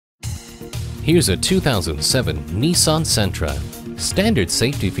Here's a 2007 Nissan Sentra. Standard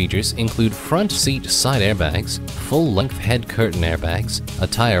safety features include front seat side airbags, full-length head curtain airbags, a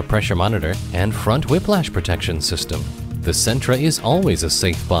tire pressure monitor, and front whiplash protection system. The Sentra is always a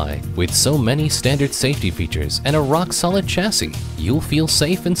safe buy. With so many standard safety features and a rock-solid chassis, you'll feel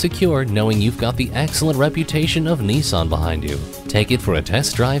safe and secure knowing you've got the excellent reputation of Nissan behind you. Take it for a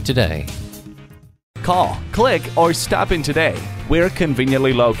test drive today. Call, click, or stop in today. We're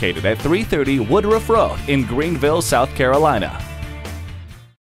conveniently located at 330 Woodruff Road in Greenville, South Carolina.